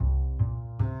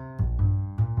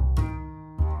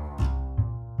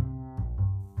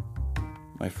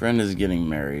My friend is getting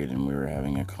married and we were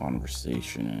having a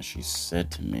conversation and she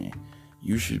said to me,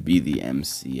 "You should be the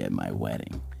MC at my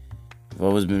wedding. You've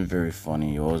always been very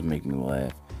funny, you always make me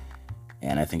laugh,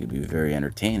 and I think it'd be very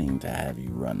entertaining to have you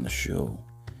run the show.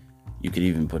 You could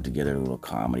even put together a little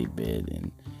comedy bit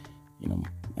and,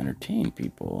 entertain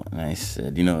people." And I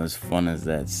said, as fun as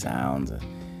that sounds,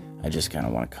 I just kind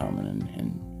of want to come in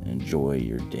and enjoy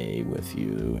your day with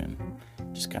you and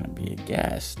just kind of be a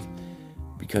guest.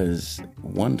 Because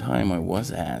one time I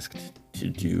was asked to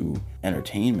do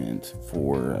entertainment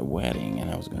for a wedding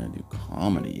and I was going to do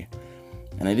comedy.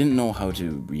 And I didn't know how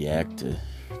to react to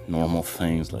normal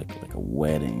things like a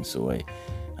wedding. So I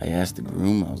asked the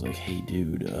groom, I was like, "Hey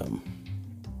dude,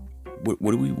 what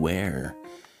do we wear?"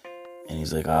 And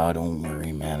he's like, "Oh, don't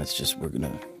worry, man. It's just we're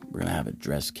gonna have it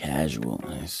dress casual."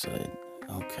 And I said,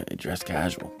 "Okay, dress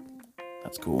casual.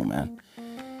 That's cool, man."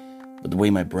 But the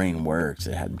way my brain works,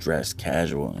 it had dress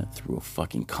casual and it threw a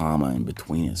fucking comma in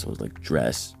between it. So it was like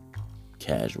dress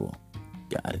casual.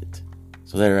 Got it.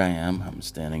 So there I am. I'm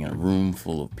standing in a room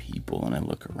full of people and I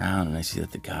look around and I see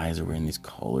that the guys are wearing these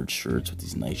collared shirts with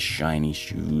these nice shiny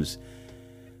shoes.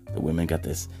 The women got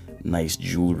this nice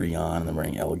jewelry on and they're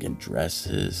wearing elegant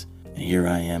dresses. And here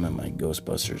I am in my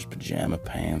Ghostbusters pajama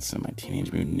pants and my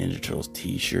Teenage Mutant Ninja Turtles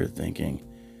t-shirt thinking,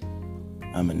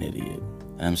 I'm an idiot.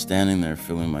 And I'm standing there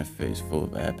filling my face full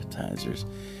of appetizers.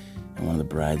 And one of the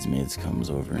bridesmaids comes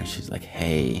over and she's like,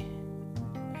 "Hey."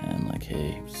 And I'm like,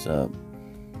 "Hey, what's up?"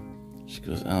 She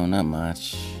goes, "Oh, not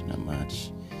much.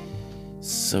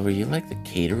 So are you like the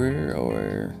caterer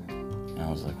or..." And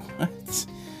I was like, "What?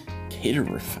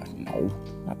 Caterer? No,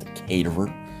 not the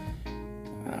caterer.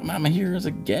 I'm here as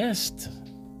a guest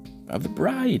of the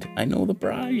bride. I know the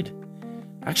bride.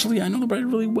 Actually, I know the bride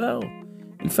really well.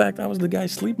 In fact, I was the guy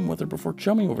sleeping with her before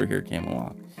Chummy over here came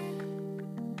along.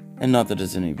 And not that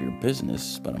it's any of your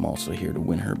business, but I'm also here to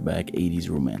win her back 80s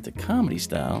romantic comedy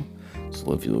style.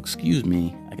 So if you'll excuse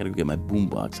me, I gotta go get my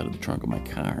boombox out of the trunk of my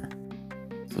car."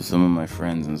 So some of my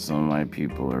friends and some of my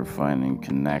people are finding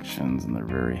connections and they're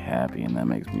very happy, and that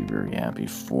makes me very happy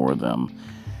for them.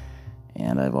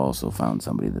 And I've also found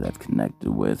somebody that I've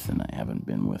connected with, and I haven't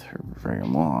been with her for very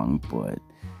long, but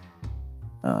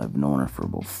I've known her for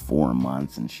about 4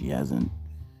 months and she hasn't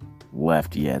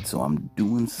left yet, so I'm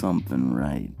doing something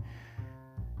right.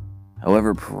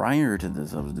 However, prior to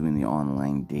this, I was doing the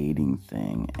online dating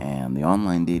thing, and the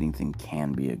online dating thing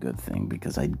can be a good thing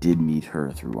because I did meet her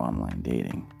through online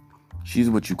dating. She's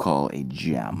what you call a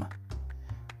gem.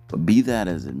 But be that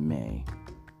as it may,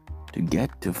 to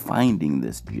get to finding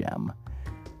this gem,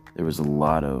 there was a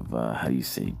lot of,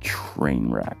 train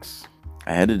wrecks.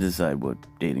 I had to decide what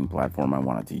dating platform I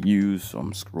wanted to use, so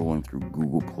I'm scrolling through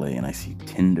Google Play and I see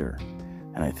Tinder.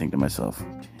 And I think to myself,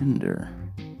 Tinder?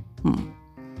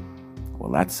 Well,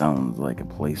 that sounds like a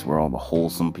place where all the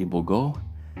wholesome people go.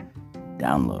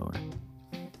 Download.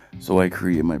 So I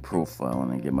create my profile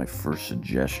and I get my first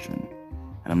suggestion.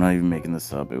 And I'm not even making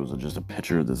this up, it was just a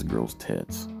picture of this girl's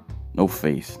tits. No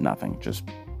face, nothing, just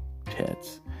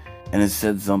tits. And it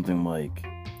said something like,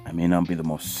 "I may not be the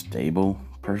most stable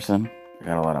person. I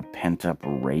got a lot of pent-up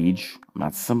rage. I'm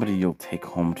not somebody you'll take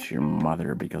home to your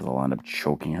mother because I'll end up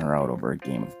choking her out over a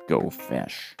game of Go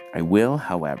Fish. I will,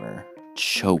 however,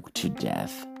 choke to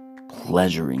death,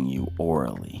 pleasuring you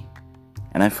orally."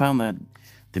 And I found that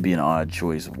to be an odd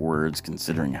choice of words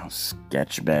considering how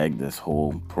sketchbag this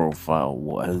whole profile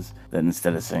was. That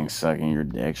instead of saying sucking your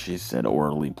dick, she said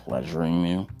orally pleasuring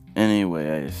you. Anyway,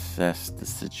 I assessed the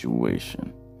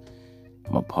situation.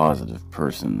 I'm a positive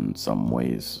person in some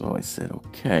ways, so I said,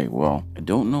 okay, well, I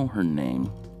don't know her name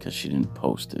because she didn't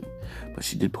post it, but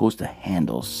she did post a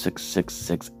handle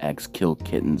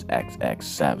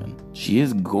 666xkillkittensxx7. She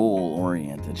is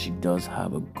goal-oriented. She does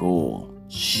have a goal.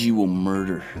 She will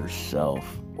murder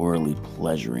herself orally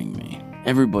pleasuring me.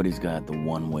 Everybody's got the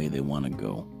one way they want to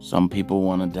go. Some people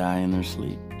want to die in their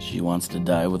sleep. She wants to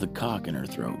die with a cock in her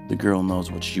throat. The girl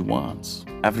knows what she wants.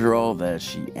 After all that,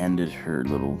 she ended her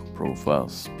little profile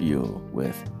spiel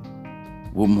with,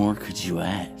 "What more could you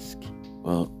ask?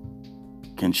 Well,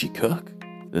 can she cook?"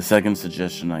 The second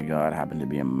suggestion I got happened to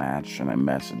be a match, and I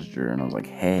messaged her, and I was like,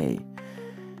 "Hey."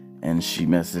 And she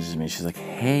messages me, she's like,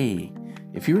 "Hey,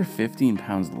 if you were 15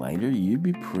 pounds lighter, you'd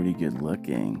be pretty good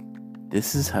looking."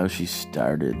 This is how she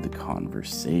started the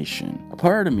conversation. A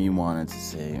part of me wanted to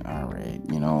say, alright,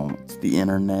 it's the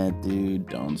internet, dude,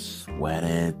 don't sweat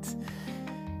it.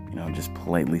 Just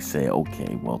politely say,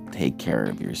 okay, well, take care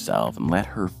of yourself, and let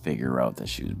her figure out that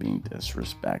she was being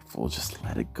disrespectful. Just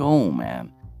let it go,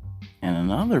 man. And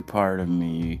another part of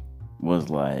me was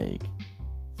like,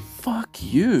 fuck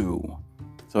you.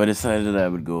 So I decided that I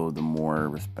would go the more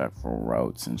respectful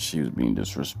route since she was being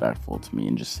disrespectful to me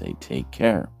and just say, take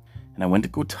care. And I went to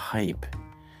go type,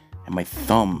 and my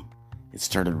thumb, it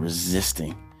started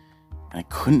resisting. And I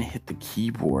couldn't hit the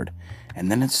keyboard. And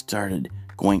then it started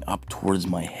going up towards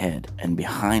my head and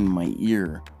behind my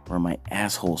ear where my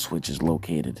asshole switch is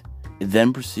located. It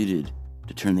then proceeded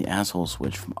to turn the asshole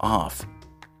switch from off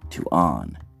to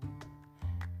on.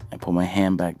 I put my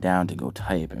hand back down to go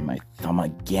type, and my thumb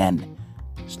again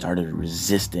started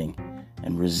resisting,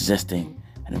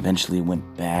 and eventually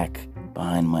went back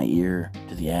behind my ear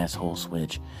to the asshole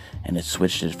switch, and it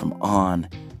switched it from on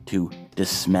to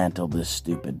dismantle this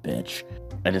stupid bitch.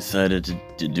 I decided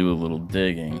to do a little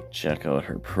digging, check out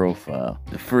her profile.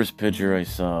 The first picture I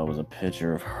saw was a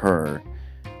picture of her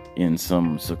in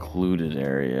some secluded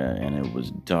area, and it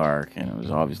was dark, and it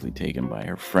was obviously taken by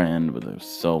her friend with a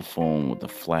cell phone with the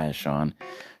flash on.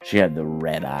 She had the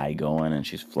red eye going, and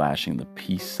she's flashing the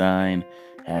peace sign,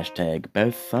 hashtag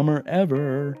best summer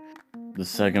ever. The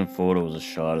second photo was a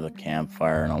shot of the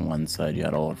campfire, and on one side you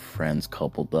had all her friends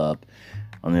coupled up.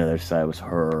 On the other side was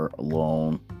her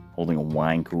alone, holding a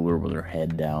wine cooler with her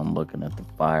head down, looking at the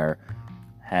fire.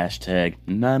 Hashtag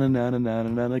na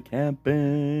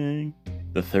camping.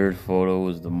 The third photo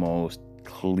was the most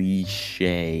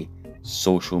cliche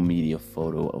social media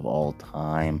photo of all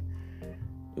time.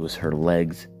 It was her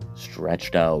legs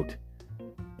stretched out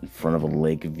in front of a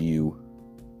lake view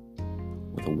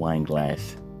with a wine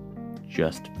glass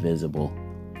just visible.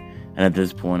 And at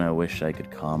this point, I wish I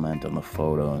could comment on the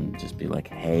photo and just be like,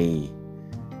 hey,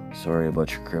 sorry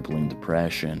about your crippling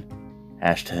depression.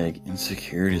 Hashtag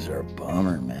insecurities are a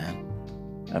bummer, man.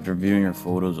 After viewing her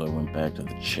photos, I went back to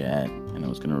the chat, and I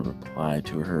was going to reply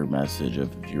to her message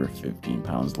of, if you were 15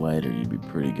 pounds lighter, you'd be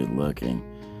pretty good looking.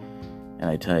 And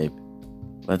I type,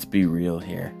 let's be real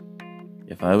here.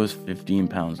 If I was 15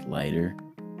 pounds lighter,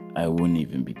 I wouldn't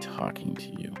even be talking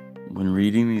to you. When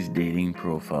reading these dating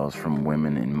profiles from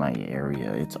women in my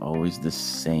area, it's always the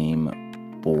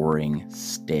same boring,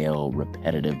 stale,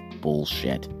 repetitive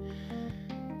bullshit.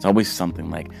 It's always something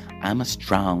like, I'm a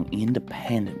strong,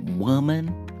 independent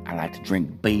woman. I like to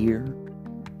drink beer.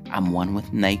 I'm one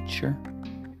with nature.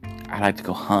 I like to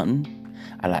go hunting.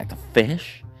 I like to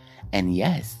fish. And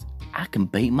yes, I can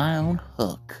bait my own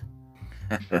hook.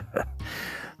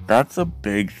 That's a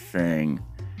big thing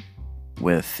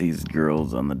with these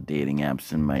girls on the dating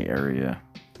apps in my area.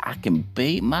 I can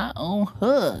bait my own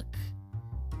hook.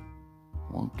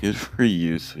 Well, good for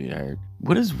you, sweetheart.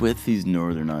 What is with these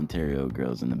Northern Ontario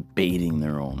girls and the baiting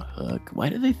their own hook? Why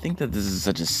do they think that this is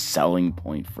such a selling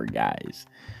point for guys?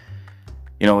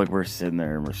 You know, like we're sitting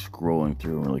there and we're scrolling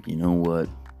through and we're like, you know what?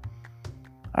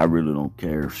 I really don't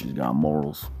care if she's got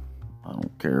morals. I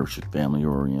don't care if she's family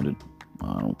oriented.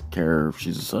 I don't care if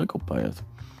she's a psychopath.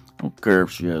 I don't care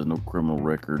if she has no criminal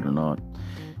record or not.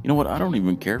 You know what? I don't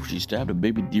even care if she stabbed a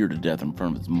baby deer to death in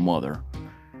front of its mother.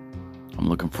 I'm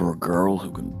looking for a girl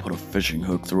who can put a fishing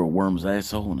hook through a worm's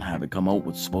asshole and have it come out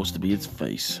what's supposed to be its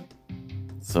face.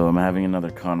 So I'm having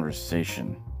another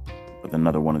conversation with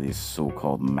another one of these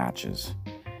so-called matches.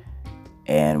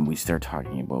 And we start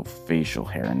talking about facial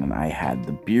hair, and then I had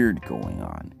the beard going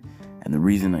on. And the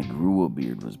reason I grew a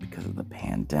beard was because of the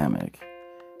pandemic.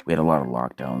 We had a lot of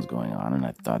lockdowns going on, and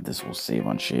I thought this will save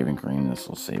on shaving cream, this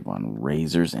will save on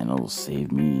razors, and it'll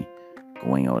save me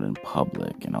going out in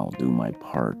public, and I'll do my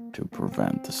part to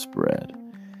prevent the spread.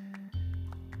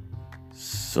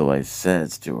 So I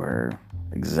says to her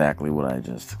exactly what I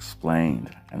just explained,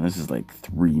 and this is like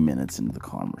 3 minutes into the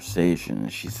conversation,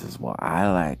 and she says, well,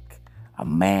 I like a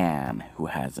man who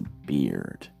has a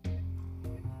beard.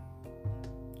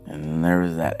 And then there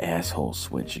was that asshole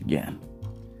switch again.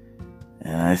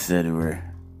 And I said to her,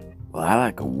 well, I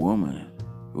like a woman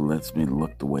who lets me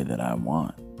look the way that I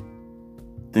want.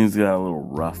 Things got a little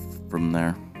rough from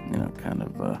there, you know, kind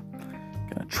of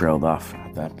trailed off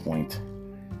at that point.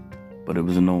 But it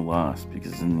was a no loss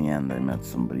because in the end I met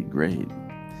somebody great.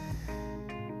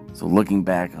 So looking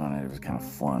back on it, it was kind of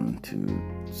fun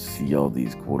to see all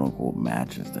these quote-unquote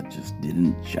matches that just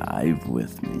didn't jive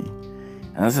with me.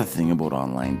 And that's the thing about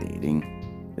online dating,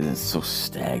 is it's so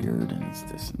staggered and it's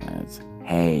this and that. It's,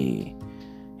 hey,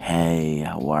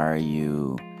 how are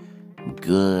you? I'm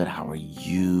good, how are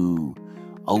you?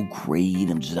 Oh, great,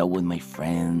 I'm just out with my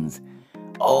friends.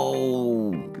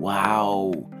 Oh,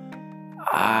 wow,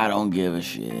 I don't give a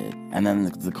shit. And then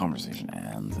the conversation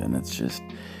ends, and it's just,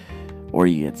 or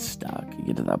you get stuck. You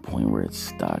get to that point where it's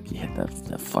stuck. You hit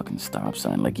that fucking stop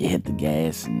sign. Like, you hit the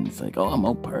gas, and it's like, oh, I'm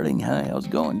out partying. Hey, how's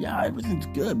it going? Yeah, everything's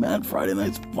good, man. Friday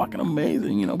night's fucking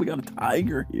amazing. You know, we got a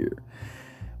tiger here.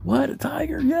 What, a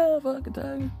tiger? Yeah, fuck a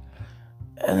tiger.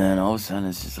 And then all of a sudden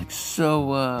it's just like,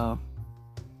 so,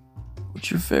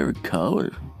 what's your favorite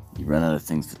color? You run out of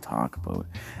things to talk about.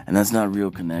 And that's not real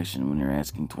connection when you're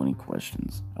asking 20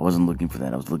 questions. I wasn't looking for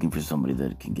that. I was looking for somebody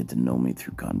that can get to know me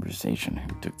through conversation,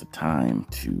 who took the time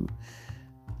to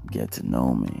get to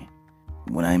know me.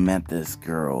 When I met this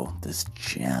girl, this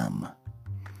gem,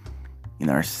 in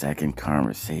our second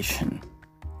conversation,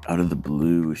 out of the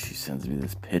blue, she sends me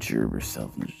this picture of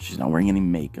herself. And she's not wearing any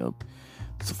makeup.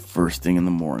 It's the first thing in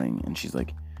the morning. And she's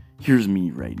like, here's me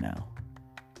right now.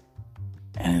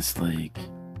 And it's like,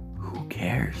 who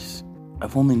cares?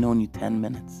 I've only known you 10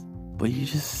 minutes. But you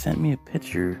just sent me a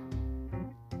picture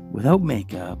without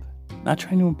makeup, not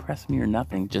trying to impress me or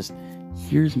nothing. Just,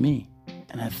 here's me.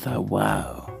 And I thought,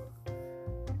 wow,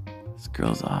 this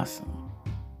girl's awesome.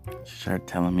 She started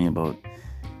telling me about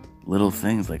little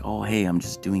things like, oh, hey, I'm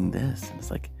just doing this. And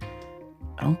it's like,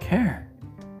 I don't care.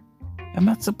 I'm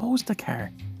not supposed to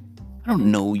care. I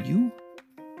don't know you.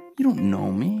 You don't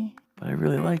know me. But I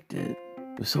really liked it.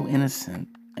 It was so innocent.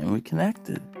 And we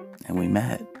connected. And we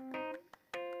met.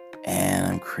 And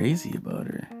I'm crazy about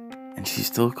her. And she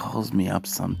still calls me up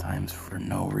sometimes for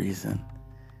no reason.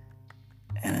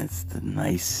 And it's the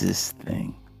nicest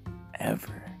thing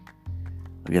ever.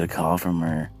 I get a call from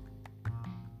her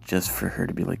just for her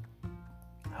to be like,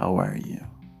 how are you?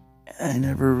 And I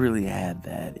never really had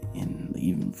that in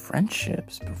even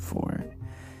friendships before.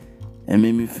 It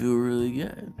made me feel really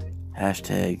good.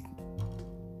 Hashtag,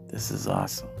 this is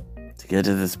awesome. To get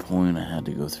to this point, I had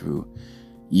to go through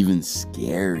even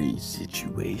scary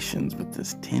situations with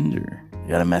this Tinder. I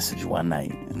got a message one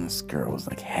night, and this girl was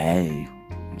like, hey.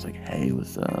 I was like, hey,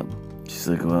 what's up? She's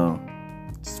like, well,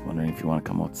 just wondering if you want to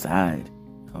come outside.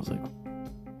 I was like,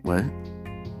 what?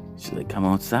 She's like, come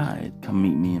outside. Come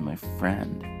meet me and my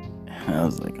friend. And I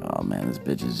was like, oh man, this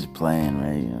bitch is just playing,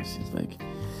 right? You know, she's like,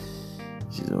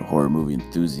 she's a horror movie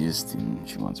enthusiast and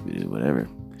she wants me to do whatever.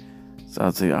 So I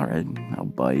was like, all right, I'll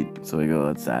bite. So we go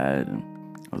outside and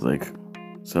I was like,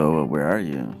 so where are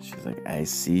you? She's like, I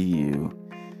see you.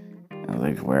 I was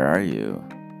like, where are you?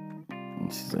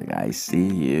 And she's like, I see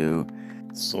you.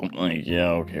 So I'm like, yeah,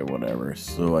 okay, whatever.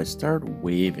 So I start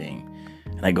waving.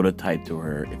 And I go to type to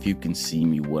her, if you can see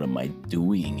me, what am I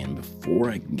doing? And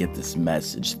before I can get this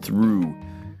message through,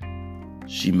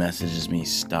 she messages me,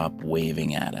 stop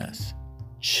waving at us.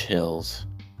 Chills.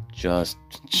 Just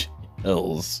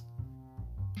chills.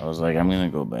 I was like, I'm going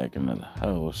to go back into the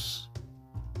house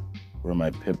where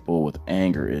my pit bull with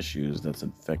anger issues that's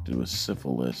infected with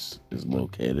syphilis is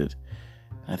located.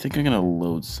 And I think I'm going to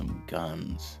load some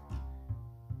guns.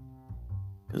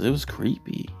 Because it was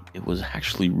creepy. It was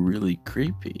actually really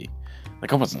creepy.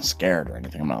 Like, I wasn't scared or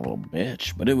anything. I'm not a little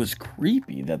bitch. But it was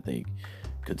creepy that they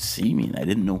could see me and I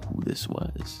didn't know who this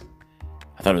was.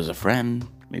 I thought it was a friend,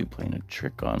 maybe playing a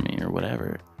trick on me or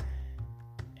whatever.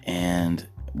 And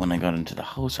when I got into the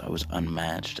house, I was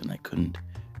unmatched and I couldn't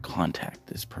contact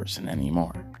this person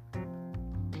anymore.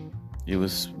 It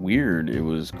was weird. It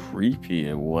was creepy.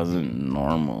 It wasn't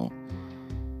normal.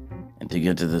 And to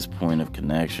get to this point of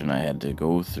connection, I had to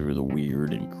go through the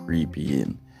weird and creepy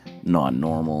and not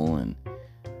normal and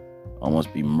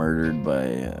almost be murdered by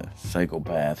a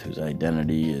psychopath whose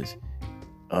identity is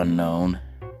unknown.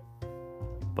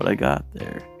 But I got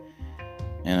there.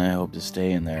 And I hope to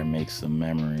stay in there and make some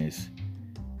memories.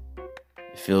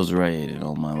 It feels right in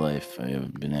all my life. I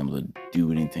haven't been able to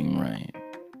do anything right.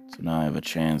 So now I have a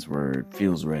chance where it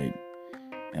feels right.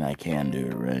 And I can do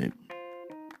it right.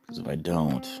 Because if I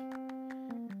don't,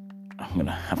 I'm going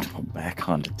to have to go back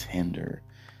onto Tinder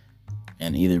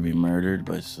and either be murdered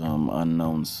by some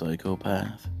unknown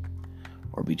psychopath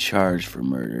or be charged for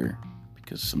murder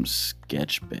because some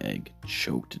sketch bag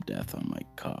choked to death on my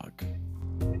cock.